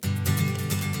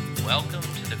Welcome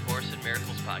to the Course in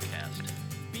Miracles podcast.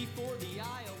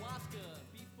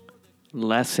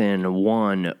 Lesson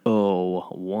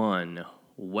 101.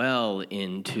 Well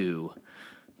into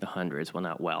the hundreds. Well,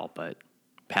 not well, but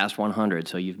past 100.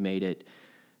 So you've made it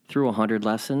through 100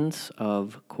 lessons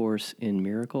of Course in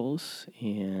Miracles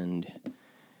and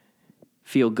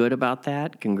feel good about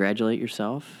that. Congratulate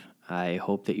yourself. I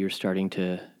hope that you're starting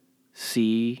to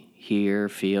see, hear,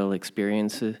 feel,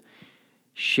 experience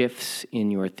shifts in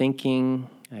your thinking.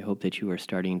 I hope that you are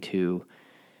starting to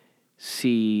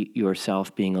see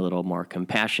yourself being a little more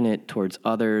compassionate towards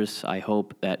others. I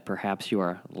hope that perhaps you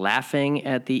are laughing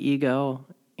at the ego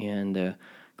and the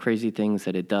crazy things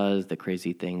that it does, the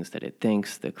crazy things that it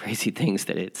thinks, the crazy things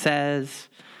that it says.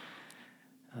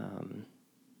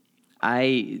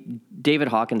 David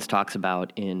Hawkins talks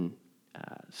about in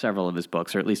several of his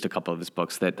books, or at least a couple of his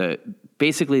books, that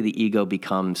basically the ego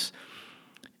becomes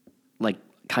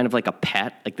kind of like a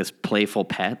pet, like this playful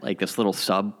pet, like this little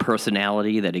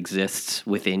sub-personality that exists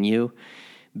within you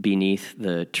beneath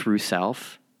the true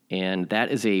self. And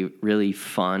that is a really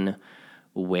fun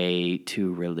way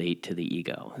to relate to the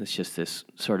ego. It's just this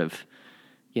sort of,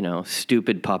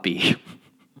 stupid puppy.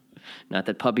 Not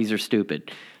that puppies are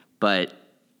stupid, but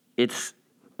it's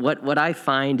what I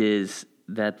find is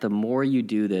that the more you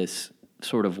do this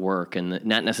sort of work, and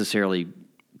not necessarily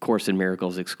Course in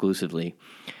Miracles exclusively,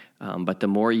 but the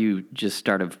more you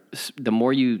the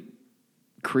more you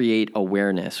create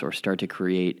awareness or start to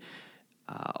create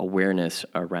awareness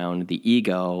around the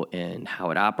ego and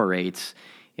how it operates,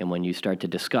 and when you start to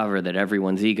discover that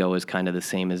everyone's ego is kind of the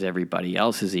same as everybody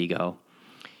else's ego,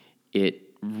 it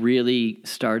really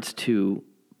starts to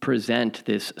present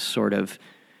this sort of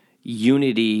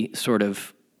unity,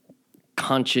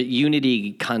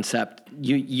 unity concept,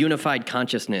 unified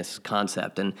consciousness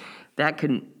concept, and that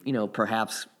can,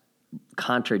 perhaps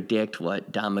contradict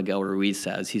what Don Miguel Ruiz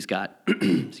says. He's got,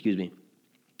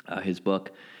 his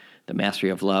book, The Mastery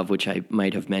of Love, which I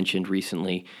might have mentioned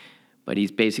recently, but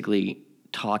he's basically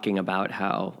talking about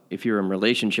how if you're in a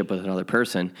relationship with another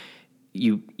person,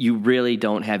 you really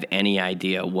don't have any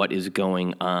idea what is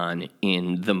going on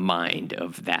in the mind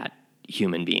of that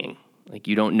human being. Like,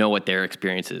 you don't know what their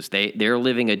experience is. They're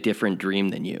living a different dream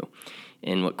than you.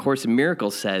 And what Course in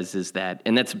Miracles says is that,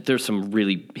 and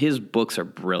his books are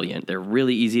brilliant. They're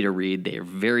really easy to read. They're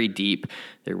very deep.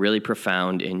 They're really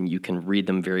profound, and you can read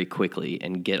them very quickly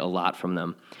and get a lot from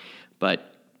them.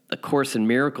 But the Course in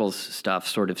Miracles stuff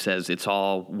sort of says it's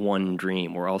all one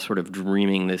dream. We're all sort of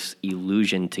dreaming this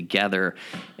illusion together,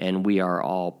 and we are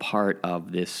all part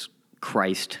of this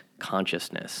Christ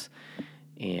consciousness.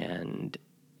 And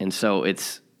so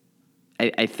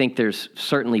I think there's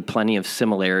certainly plenty of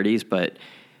similarities, but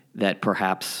that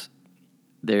perhaps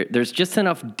there's just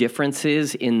enough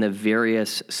differences in the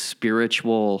various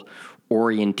spiritual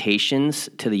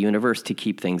orientations to the universe to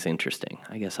keep things interesting.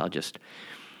 I guess I'll just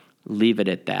leave it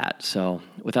at that. So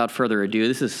without further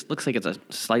ado, looks like it's a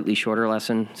slightly shorter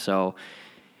lesson. So,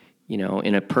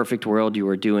 in a perfect world, you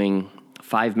were doing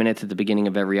 5 minutes at the beginning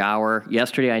of every hour.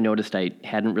 Yesterday, I noticed I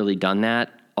hadn't really done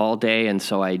that all day, and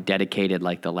so I dedicated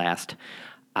the last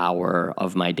hour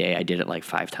of my day. I did it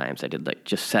 5 times. I did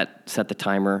just set the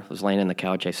timer. I was laying on the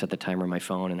couch. I set the timer on my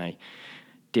phone, and I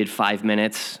did 5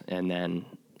 minutes, and then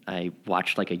I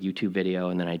watched a YouTube video,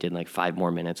 and then I did 5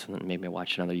 more minutes, and then maybe I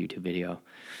watched another YouTube video,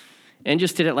 and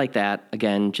just did it like that.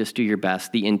 Again, just do your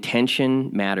best. The intention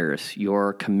matters.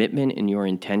 Your commitment and your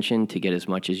intention to get as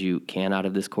much as you can out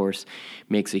of this course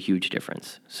makes a huge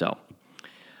difference. So,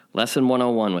 Lesson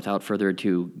 101, without further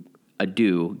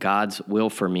ado, God's will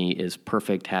for me is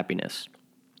perfect happiness.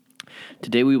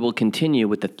 Today we will continue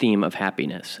with the theme of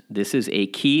happiness. This is a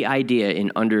key idea in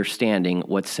understanding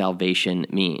what salvation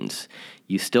means.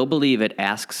 You still believe it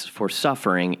asks for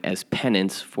suffering as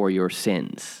penance for your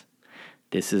sins.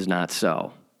 This is not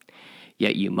so.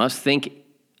 Yet you must think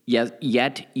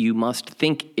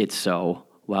it so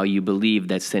while you believe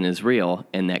that sin is real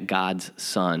and that God's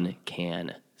Son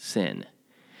can sin.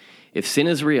 If sin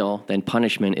is real, then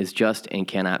punishment is just and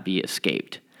cannot be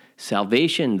escaped.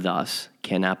 Salvation, thus,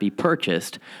 cannot be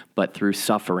purchased, but through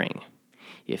suffering.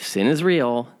 If sin is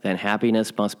real, then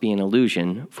happiness must be an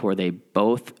illusion, for they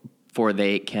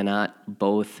cannot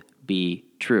both be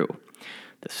true.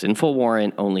 The sinful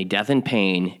warrant only death and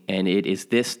pain, and it is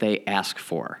this they ask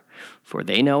for. For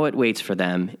they know it waits for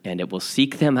them, and it will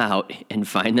seek them out and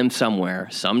find them somewhere,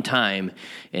 sometime,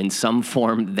 in some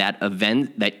form that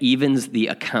evens the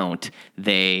account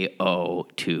they owe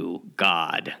to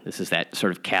God. This is that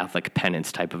sort of Catholic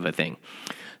penance type of a thing.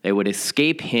 They would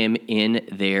escape him in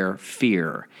their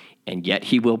fear, and yet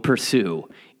he will pursue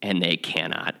and they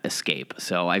cannot escape.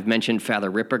 So I've mentioned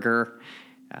Father Ripperger,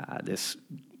 this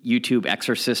YouTube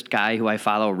exorcist guy who I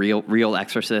follow, real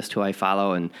exorcist who I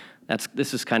follow, and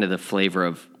this is kind of the flavor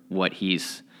of what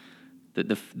he's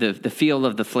the feel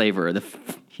of the flavor.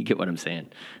 You get what I'm saying?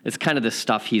 It's kind of the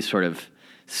stuff he's sort of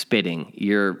spitting.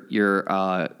 You're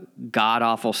a god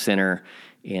awful sinner,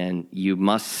 and you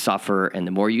must suffer. And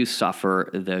the more you suffer,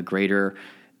 the greater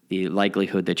the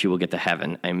likelihood that you will get to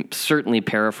heaven. I'm certainly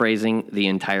paraphrasing the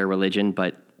entire religion,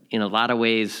 but in a lot of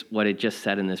ways, what it just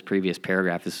said in this previous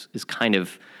paragraph is kind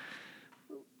of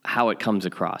how it comes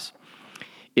across.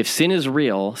 If sin is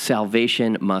real,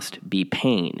 salvation must be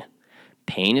pain.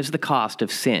 Pain is the cost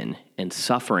of sin, and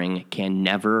suffering can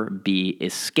never be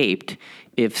escaped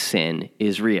if sin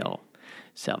is real.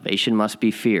 Salvation must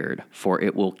be feared, for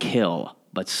it will kill,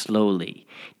 but slowly,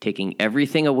 taking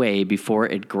everything away before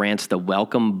it grants the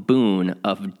welcome boon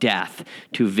of death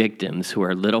to victims who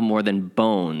are little more than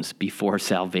bones before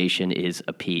salvation is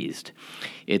appeased.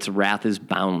 Its wrath is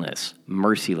boundless,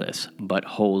 merciless, but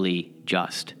wholly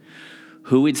just.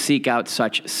 Who would seek out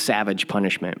such savage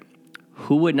punishment?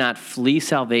 Who would not flee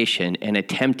salvation and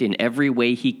attempt in every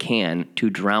way he can to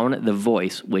drown the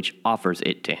voice which offers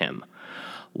it to him?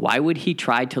 Why would he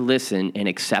try to listen and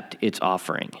accept its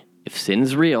offering? If sin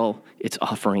is real, its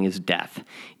offering is death,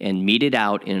 and meted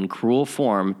out in cruel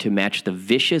form to match the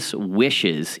vicious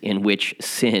wishes in which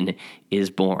sin is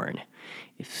born.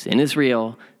 If sin is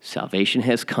real, salvation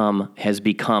has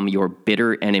become your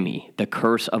bitter enemy, the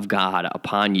curse of God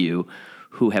upon you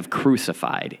who have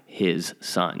crucified his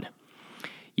Son.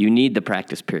 You need the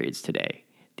practice periods today.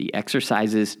 The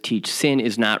exercises teach sin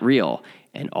is not real,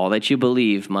 and all that you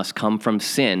believe must come from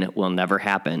sin will never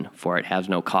happen, for it has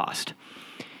no cost.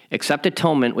 Accept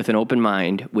atonement with an open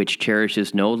mind, which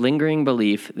cherishes no lingering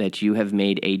belief that you have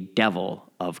made a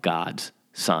devil of God's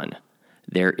Son.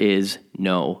 There is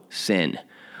no sin.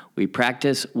 We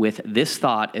practice with this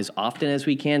thought as often as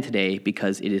we can today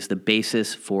because it is the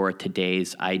basis for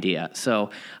today's idea.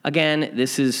 So again,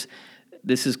 this is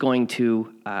going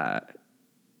to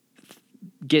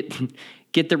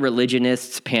get the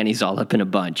religionists' panties all up in a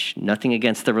bunch. Nothing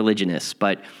against the religionists,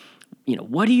 but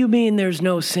what do you mean there's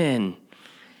no sin?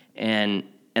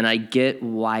 And I get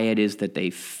why it is that they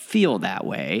feel that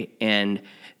way. And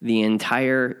the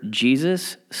entire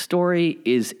Jesus story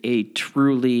is a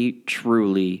truly,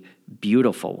 truly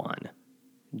beautiful one.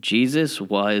 Jesus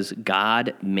was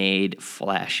God made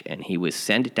flesh, and he was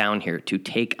sent down here to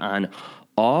take on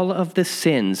all of the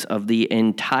sins of the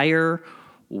entire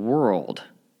world.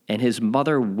 And his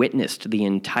mother witnessed the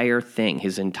entire thing,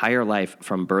 his entire life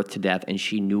from birth to death, and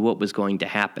she knew what was going to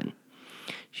happen.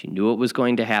 She knew what was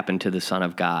going to happen to the Son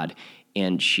of God,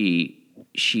 and she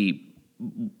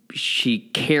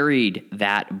carried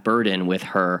that burden with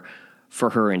her for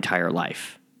her entire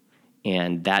life.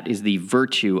 And that is the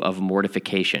virtue of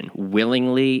mortification,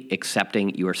 willingly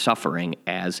accepting your suffering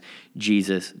as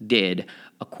Jesus did,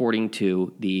 according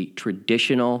to the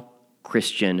traditional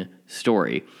Christian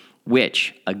story,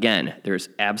 which, again, there's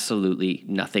absolutely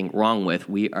nothing wrong with.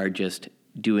 We are just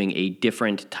doing a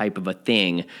different type of a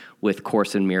thing with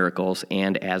Course in Miracles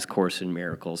and as Course in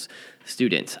Miracles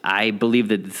students. I believe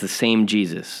that it's the same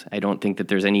Jesus. I don't think that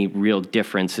there's any real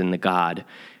difference in the God.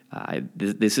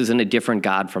 This isn't a different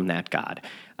God from that God.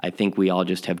 I think we all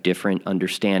just have different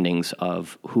understandings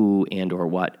of who and or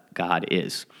what God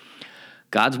is.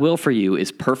 God's will for you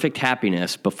is perfect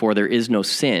happiness before there is no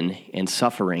sin, and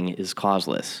suffering is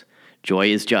causeless.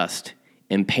 Joy is just,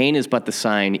 and pain is but the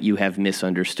sign you have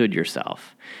misunderstood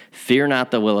yourself. Fear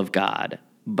not the will of God,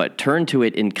 but turn to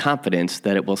it in confidence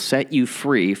that it will set you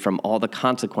free from all the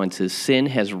consequences sin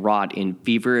has wrought in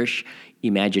feverish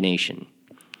imagination.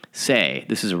 Say,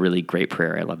 this is a really great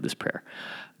prayer. I love this prayer.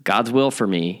 God's will for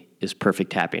me is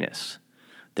perfect happiness.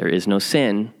 There is no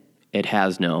sin. It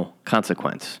has no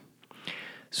consequence.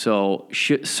 So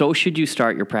should you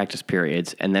start your practice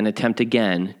periods and then attempt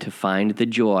again to find the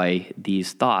joy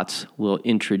these thoughts will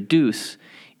introduce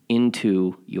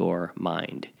into your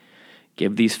mind.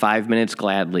 Give these 5 minutes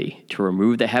gladly to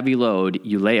remove the heavy load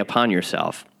you lay upon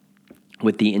yourself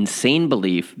with the insane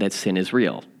belief that sin is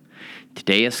real.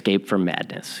 Today, escape from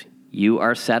madness. You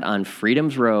are set on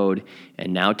freedom's road,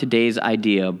 and now today's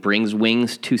idea brings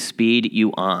wings to speed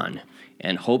you on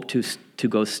and hope to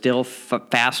go still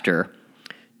faster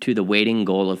to the waiting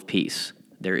goal of peace.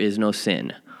 There is no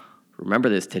sin. Remember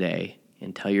this today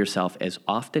and tell yourself as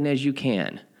often as you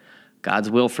can, God's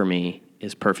will for me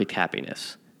is perfect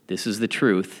happiness. This is the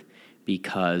truth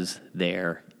because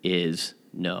there is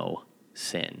no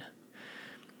sin.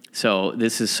 So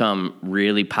this is some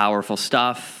really powerful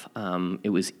stuff. It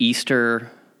was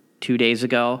Easter 2 days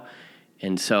ago,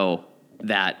 And so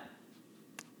that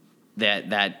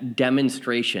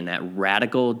demonstration, that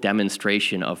radical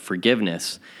demonstration of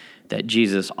forgiveness that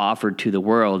Jesus offered to the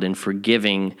world in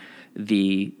forgiving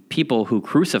the people who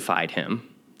crucified him,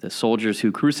 the soldiers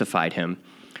who crucified him,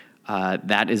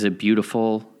 that is a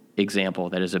beautiful example.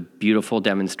 That is a beautiful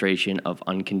demonstration of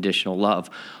unconditional love.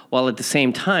 While at the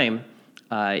same time,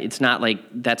 it's not like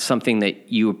that's something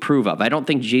that you approve of. I don't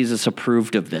think Jesus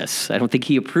approved of this. I don't think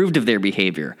he approved of their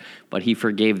behavior, but he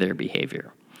forgave their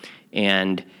behavior.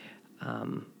 And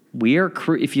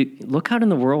if you look out in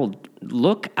the world,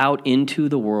 look out into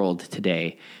the world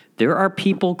today, there are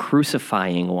people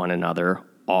crucifying one another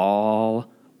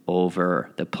all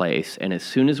over the place. And as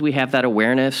soon as we have that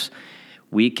awareness,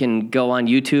 we can go on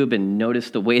YouTube and notice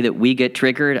the way that we get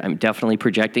triggered. I'm definitely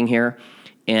projecting here.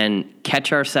 And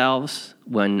catch ourselves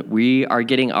when we are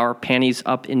getting our panties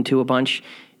up into a bunch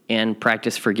and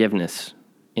practice forgiveness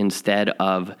instead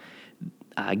of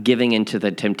giving into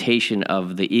the temptation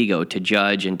of the ego to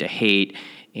judge and to hate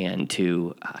and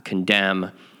to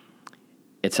condemn,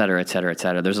 et cetera, et cetera, et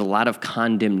cetera. There's a lot of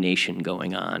condemnation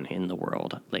going on in the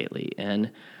world lately.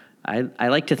 And I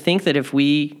like to think that if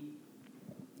we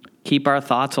keep our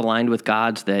thoughts aligned with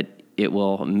God's, that it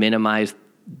will minimize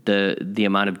the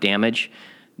amount of damage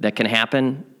that can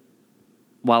happen,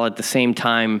 while at the same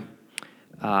time,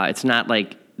 it's not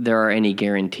like there are any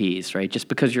guarantees, right? Just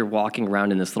because you're walking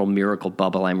around in this little miracle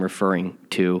bubble I'm referring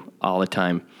to all the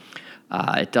time,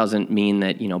 it doesn't mean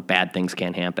that, bad things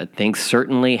can't happen. Things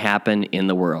certainly happen in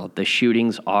the world. The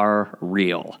shootings are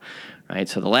real, right?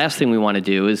 So the last thing we want to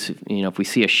do is, if we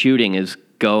see a shooting, is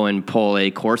go and pull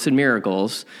a Course in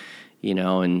Miracles,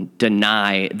 and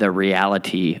deny the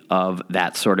reality of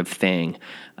that sort of thing,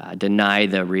 deny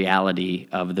the reality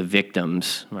of the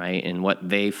victims, right, and what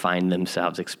they find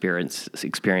themselves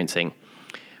experiencing.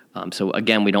 So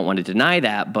again, we don't want to deny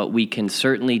that, but we can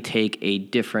certainly take a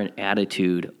different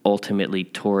attitude ultimately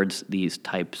towards these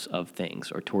types of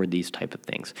things, or toward these type of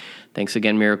things. Thanks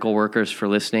again, miracle workers, for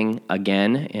listening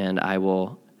again, and I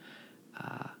will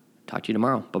talk to you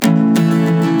tomorrow. Bye-bye.